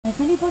If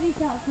anybody's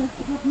out for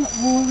cabinet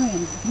war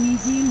rooms, it's a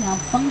museum now,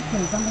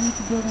 bunkers underneath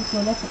the building to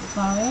your left at the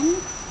far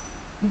end.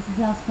 This is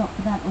our spot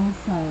for that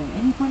also.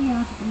 Anybody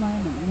out at the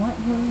moment? What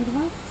worried of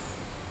us?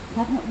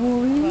 Cabinet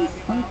war rooms,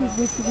 bunkers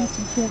west of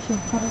Winston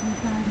Churchill, Puddleton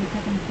County,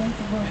 second defence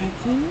of World War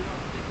II.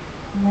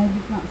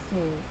 Nobody from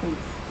upstairs,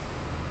 thanks.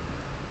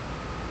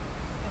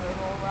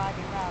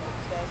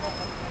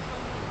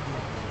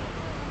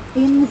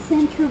 In the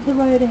centre of the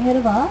road ahead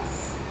of us,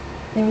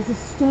 there is a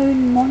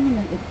stone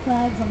monument with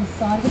flags on the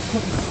side of it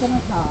called the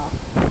cenotaph.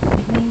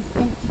 It means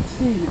empty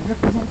tomb. It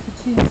represents the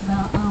tombs of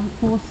our armed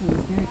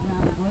forces buried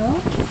around the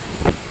world.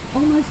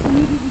 Almost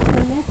immediately to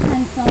the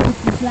left-hand side is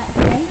the black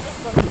gate,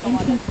 the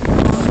entrance to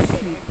Palm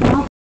Street.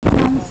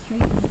 Palm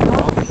Street is a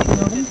dark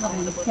building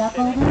covered in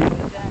scaffolding.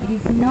 It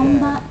is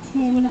number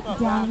 10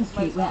 Downing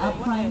Street, where our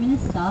Prime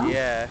Minister,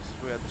 yes,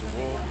 we had to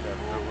walk there.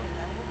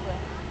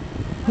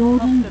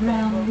 Gordon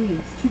Brown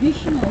lives.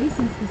 Traditionally,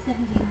 since the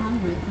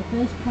 1700s, the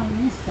first Prime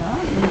Minister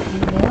lived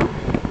in there,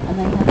 and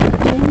they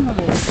have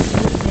generally lived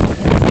there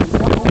ever since,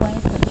 not always,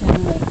 but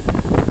generally.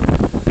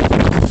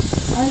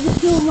 Over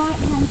to your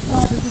right-hand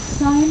side, there's a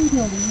stone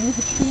building here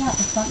with a tree out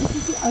the front. This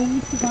is the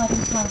only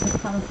surviving part of the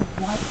Palace of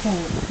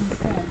Whitehall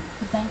concerned. It's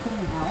the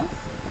banqueting house.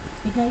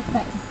 It dates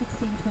back to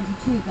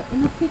 1622, but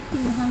in the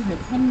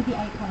 1500s, Henry VIII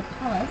had a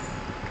palace,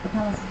 the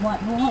Palace of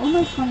Whitehall,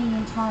 almost running the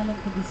entire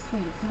length of this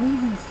street. It's the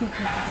reason the street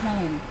gets its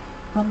name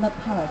from the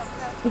palace.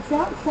 It's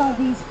outside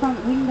these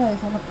front windows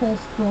on the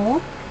first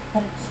floor,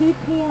 but at 2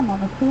 p.m. on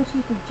the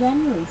 30th of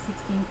January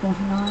 1649,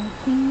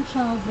 King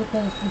Charles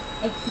I was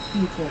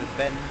executed.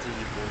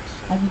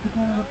 And we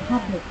became a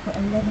republic for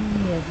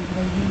 11 years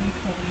until they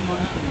reinstated the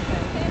monarchy.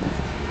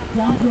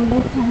 Down to your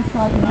left-hand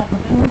side, you have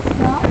the horse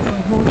guards, or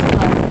horse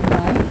guards of the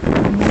way.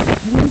 You have the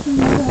blues and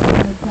yellow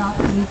and the dark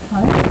blue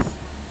coats.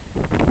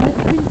 Both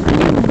Prince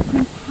William and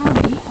Prince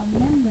Harry are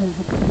members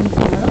of the Blues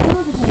and Yellow. One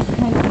of the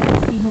dedications of the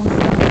Seahorse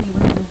Company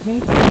was the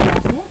red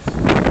jacket.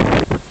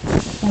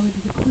 They would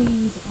be the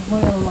Queen's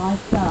Royal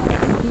Life Guard. So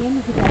at the end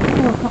of the day,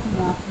 4 o'clock in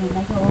the afternoon,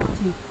 they go off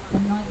to the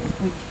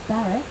Knightsbridge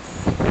Barracks,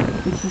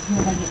 which is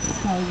where they get to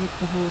stay with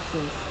the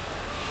horses.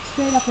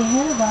 Straight up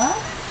ahead of us,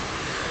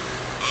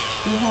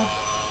 we have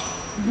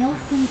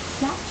Nelson's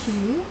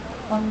statue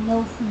on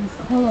Nelson's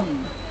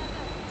column.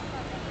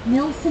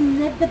 Nelson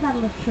led the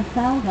Battle of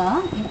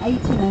Trafalgar in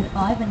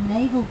 1805, a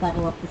naval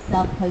battle off the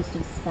south coast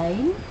of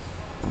Spain.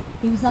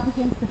 He was up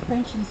against the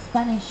French and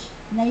Spanish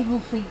naval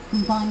fleets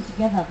combined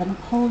together, the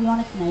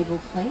Napoleonic naval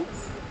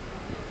fleets.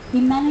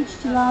 He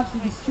managed to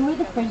largely destroy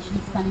the French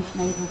and Spanish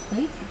naval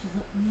fleets, which is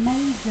a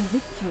major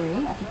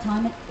victory at the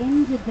time. It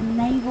ended the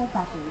naval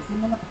battles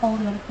in the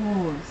Napoleonic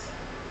Wars.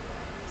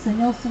 So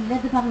Nelson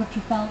led the Battle of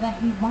Trafalgar.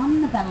 He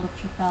won the Battle of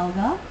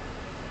Trafalgar,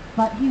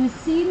 but he was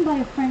seen by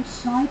a French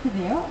sniper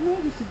there. It may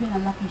just have been a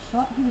lucky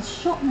shot. He was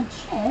shot in the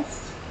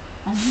chest,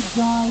 and he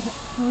died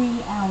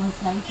 3 hours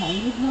later.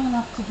 He lived long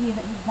enough to hear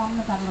that he won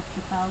the Battle of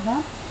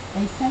Trafalgar.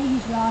 They say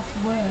his last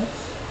words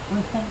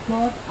were, "Thank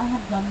God I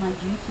have done my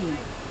duty."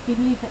 He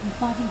believed that in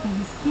fighting for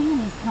his king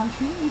and his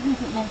country, even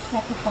if it meant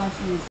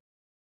sacrificing his.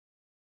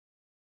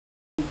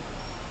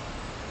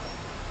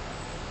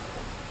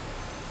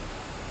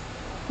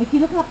 If you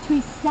look up to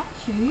his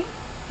statue,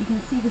 you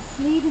can see the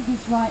sleeve of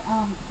his right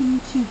arm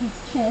pinned to his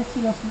chest.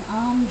 He lost an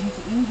arm due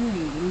to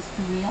injury in his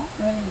career,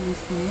 early in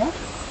his career.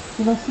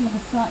 He lost some of the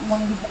sight in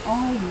one of his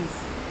eyes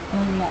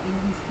earlier in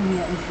his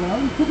career as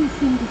well. He couldn't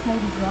seem to save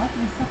his life,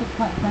 and he suffered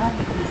quite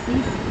badly from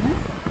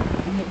seasickness,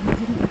 and yet he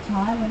didn't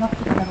retire, went off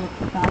to the Battle of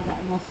Trafalgar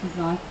and lost his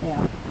life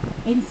there.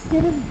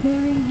 Instead of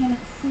burying him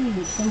at sea,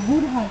 which they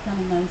would have done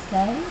in those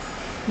days,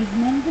 his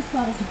men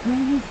decided to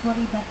bring his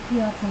body back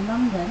here to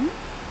London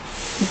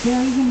to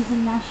bury him as a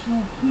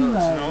national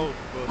hero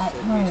at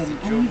home,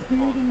 and he's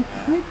buried in the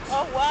crypt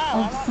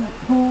of St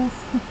Paul's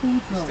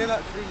Cathedral. Still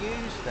actually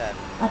used them.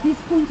 At this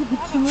point of the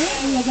tour,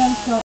 we are going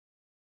to go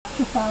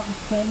Trafalgar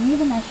Square near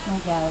the National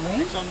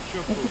Gallery.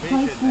 It's a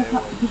close walk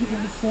up to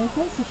Piccadilly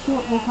Circus, a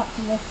short walk up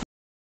to Leicester.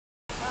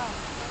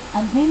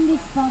 And then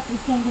this bus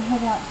is going to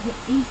head out to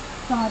the east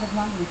side of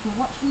London. If you're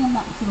watching your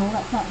maps at all,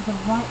 that's out to the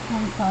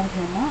right-hand side of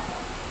your map,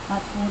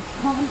 towards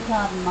Covent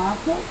Garden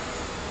Market,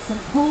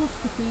 St Paul's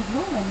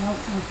Cathedral, where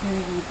Nelson was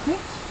buried in the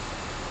crypt,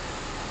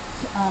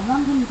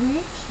 London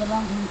Bridge, the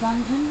London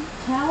Dungeon,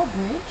 Tower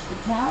Bridge, the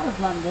Tower of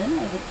London,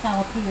 or the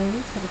Tower Pier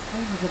for the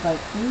three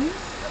riverboat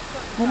cruise,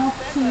 then off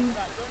to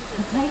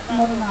the Tate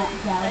Modern Art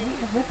Gallery,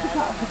 the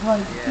replica of the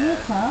Globe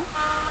Theatre,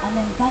 and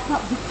then back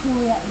up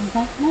Victoria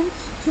Embankment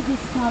to this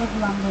part of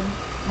London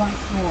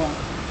once more.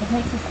 It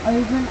takes us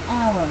over an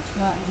hour to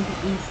go out into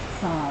the east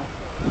side.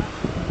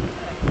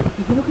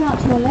 If you look out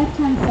to your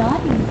left-hand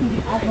side, you can see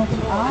the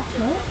Admiralty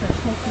Arches, which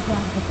takes you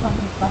down to the front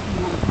of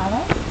Buckingham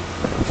Palace.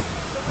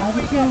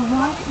 Over to your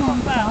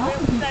right-hand side,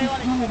 you can see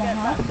Canada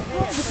House,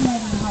 part of the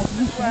Canadian High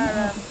Commission, and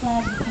there's the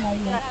flag of the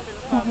Canadian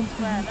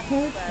provinces and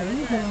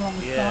territories all along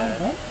the side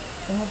of it.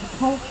 There has a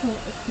cultural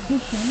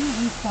exhibition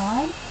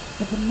inside,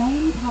 but the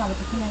main part of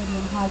the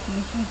Canadian High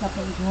Commission is up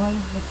in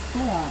Grosvenor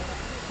Square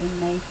in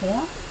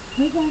Mayfair.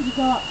 We're going to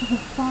go up to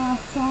the far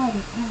side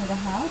of Canada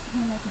House.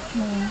 We're going to make a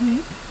small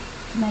loop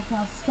to make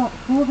our stop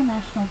for the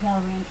National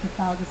Gallery in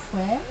Trafalgar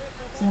Square.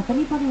 So if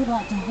anybody would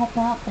like to hop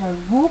out there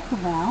and walk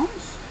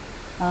around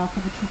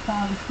for the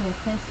Trafalgar Square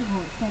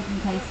Festival that's taking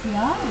place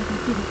here, you can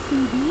see the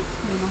TV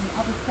screen on the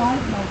other side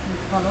of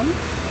Mason's column.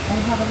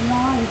 They have a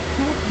live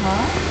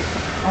telecast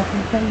of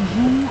the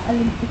Beijing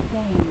Olympic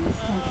Games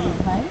taking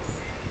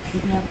place.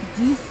 You'll be able to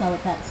do so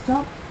at that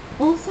stop.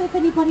 Also, if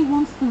anybody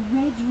wants the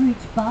red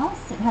route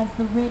bus, it has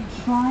the red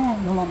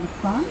triangle on the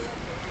front,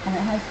 and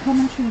it has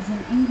commentaries in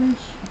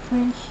English,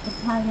 French,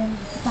 Italian,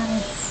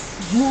 Spanish,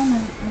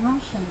 German,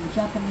 Russian,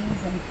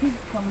 Japanese, and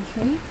kids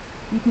commentary.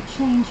 You could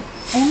change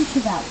onto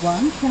that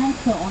one,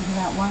 transfer onto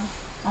that one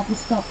at the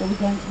stop that we're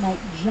going to make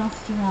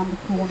just around the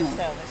corner.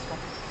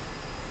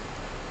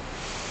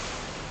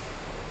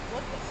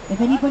 If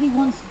anybody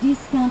wants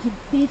discounted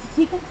theatre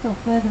tickets or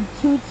further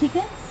tour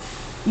tickets,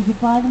 you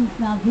could buy them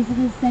from our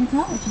visitors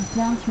centre, which is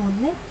down to your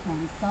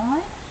left-hand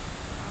side.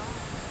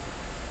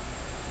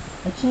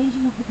 The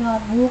changing of the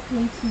guard walk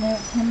leads from there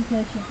at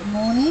 10:30 in the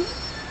morning,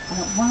 and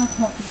at 1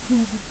 o'clock the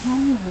Cool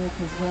Britannia walk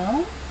as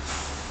well.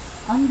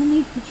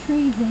 Underneath the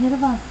trees ahead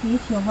of us here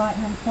to your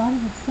right-hand side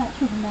is a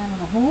statue of a man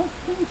on a horse,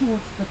 King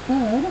George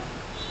III.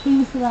 He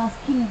was the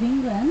last King of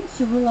England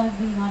to rule over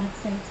the United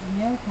States of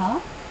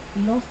America.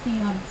 He lost the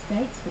United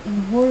States in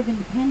the War of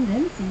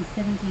Independence in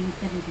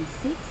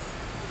 1776.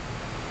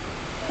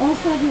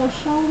 Also over your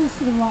shoulders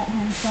to the right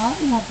hand side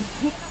we have the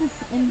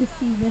Texas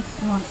Embassy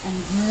Restaurant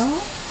and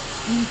Grill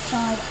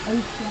inside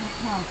Oceanic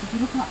House. If you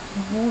look up to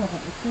the wall of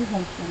it, it says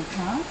Oceanic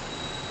House.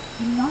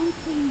 In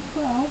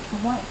 1912 the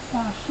White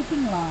Star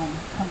Shipping Line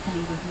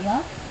Company were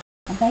here,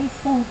 and they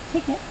sold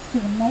tickets to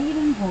the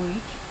maiden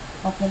voyage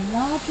of the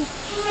largest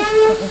ship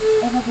that was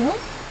ever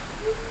built,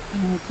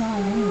 in her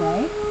time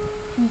anyway.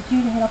 She was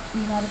due to head up to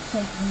the United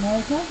States of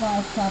America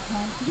via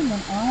Southampton and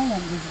then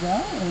Ireland as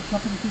well. They were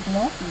dropping people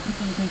off and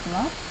picking people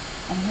up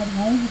and heading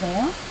over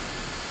there.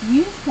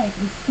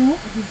 Newspapers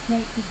thought that this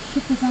great big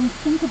ship was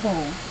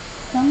unsinkable.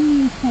 Some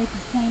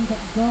newspapers claimed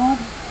that God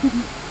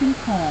couldn't sink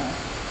her.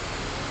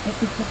 It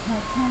was the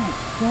Titanic.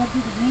 God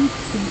didn't need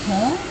to sink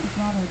her. It was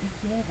rather a big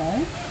dare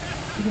though,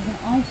 because an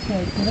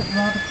iceberg did it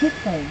rather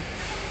quickly.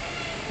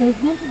 There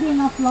was meant to be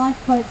enough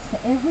lifeboats for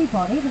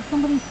everybody, but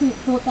somebody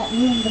thought that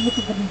ruined the look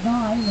of the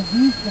design and the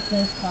views of the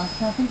first class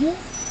passengers,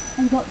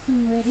 and got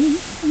some ready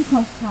and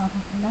crossed half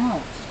of them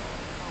out.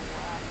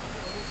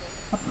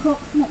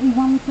 Approximately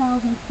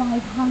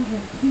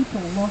 1,500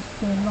 people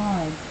lost their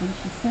lives when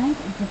she sank.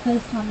 It was the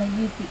first time they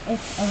used the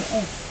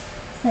SOS,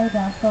 Save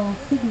Our Souls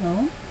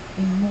signal,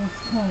 in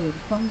Morse code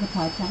from the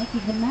Titanic.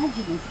 You can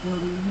imagine this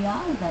building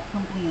here with that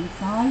company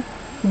inside.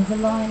 There was a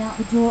line out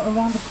the door,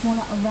 around the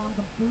corner, around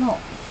the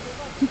block.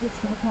 Tickets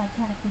for the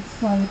Titanic were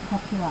so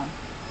popular.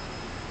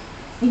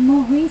 In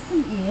more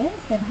recent years,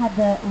 they've had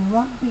the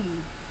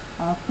Rugby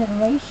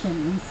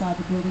Federation inside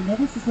the building there.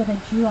 This is where they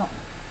drew up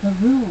the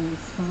rules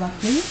for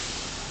rugby.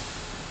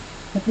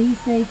 But these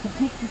days, the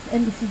Texas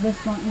Embassy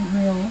Restaurant and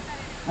Grill,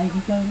 you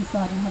can go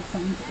inside and have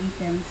something to eat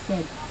there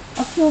instead.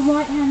 Up to your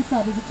right-hand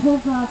side, there's a tall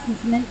glass and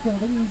cement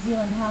building, New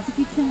Zealand House. If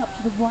you turn up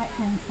to the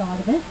right-hand side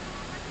of it,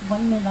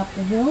 1 minute up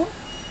the hill,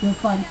 you'll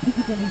find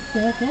Piccadilly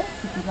Circus,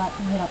 if you'd like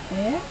to head up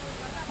there.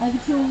 Over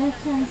to your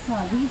left-hand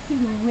side, we see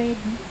the red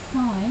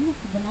sign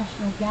for the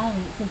National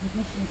Gallery. It says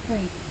admission is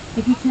free.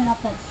 If you turn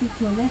up that street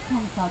to your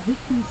left-hand side,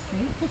 Whitcomb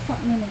Street, just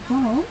up near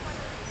McDonald's,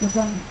 you're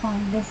going to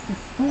find Leicester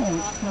Square,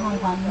 which is part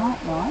of our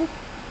nightlife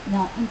and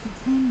our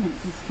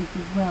entertainment district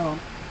as well.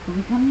 We'll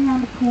be coming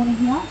around the corner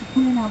here to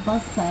pull in our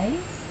bus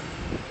bays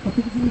for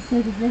Piccadilly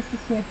Circus, Leicester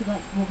Square if you'd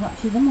like to walk up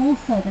to them.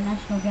 Also the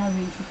National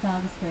Gallery in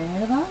Trafalgar Square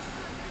ahead of us.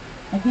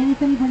 Again,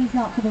 if anybody's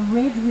out for the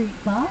red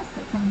route bus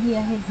that from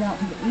here heads out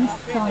to the east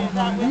side of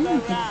London,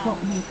 you can stop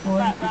here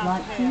for it if you'd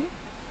like to.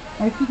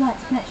 Or if you'd like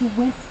to catch a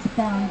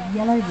westbound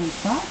yellow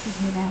route bus as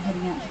we're now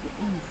heading out to the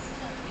east.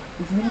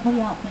 Is there anybody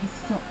out for this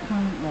stop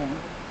currently?